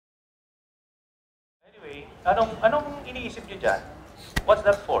Anong iniisip niyo dyan? What's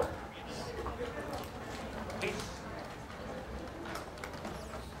that for? Please.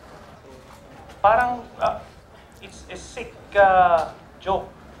 Parang, it's a sick joke.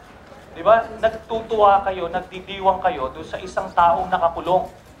 Di ba? Nagtutuwa kayo, nagdidiwang kayo doon sa isang taong nakakulong.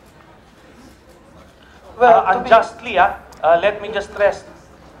 Well, unjustly, let me just stress,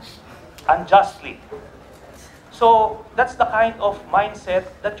 unjustly. So, that's the kind of mindset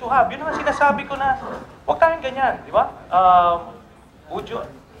that you have. Yun ang sinasabi ko na, huwag tayong ganyan, di ba? Would you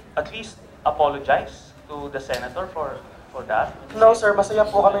at least apologize to the senator for that? No, sir. Masaya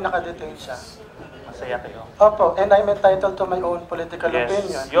po kami nakadetain siya. Masaya kayo? Opo, and I'm entitled to my own political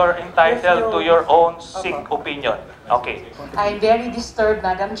opinion. You're entitled to your own sick opinion. Okay. I'm very disturbed,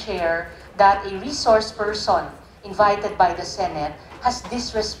 Madam Chair, that a resource person invited by the Senate has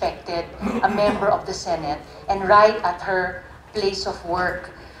disrespected a member of the Senate and right at her place of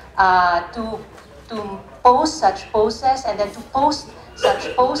work to post such posts and then to post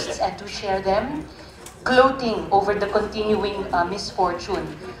such posts and to share them, gloating over the continuing misfortune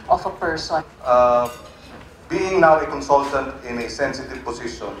of a person. Being now a consultant in a sensitive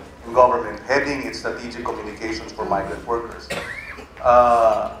position in government, heading its strategic communications for migrant workers,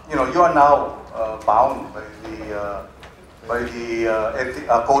 you are now bound by the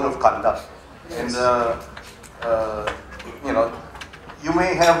code of conduct, and you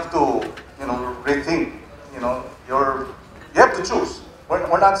may have to rethink. You have to choose.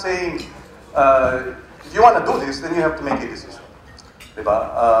 We're not saying if you want to do this, then you have to make a decision. If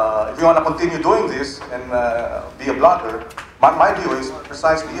you want to continue doing this and be a blogger, my view is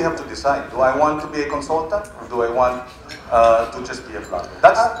precisely you have to decide. Do I want to be a consultant or do I want to just be a blogger?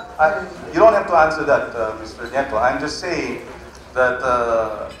 You don't have to answer that, Mr. Nieto. I'm just saying that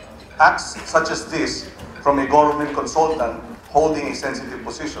acts such as this from a government consultant holding a sensitive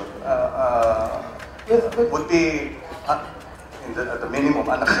position would be, at the minimum,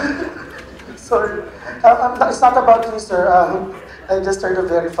 unacceptable. Sorry, it's not about me, sir. I just heard a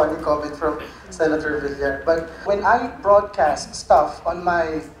very funny comment from Senator Villar. But when I broadcast stuff on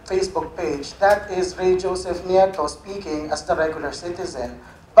my Facebook page, that is Rey Joseph Nieto speaking as the regular citizen.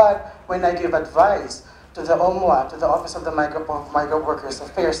 But when I give advice to the OMWA, to the Office of the Migrant Workers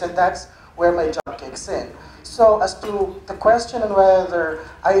Affairs, and that's where my job kicks in. So as to the question on whether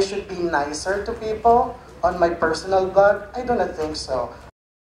I should be nicer to people on my personal blog, I do not think so.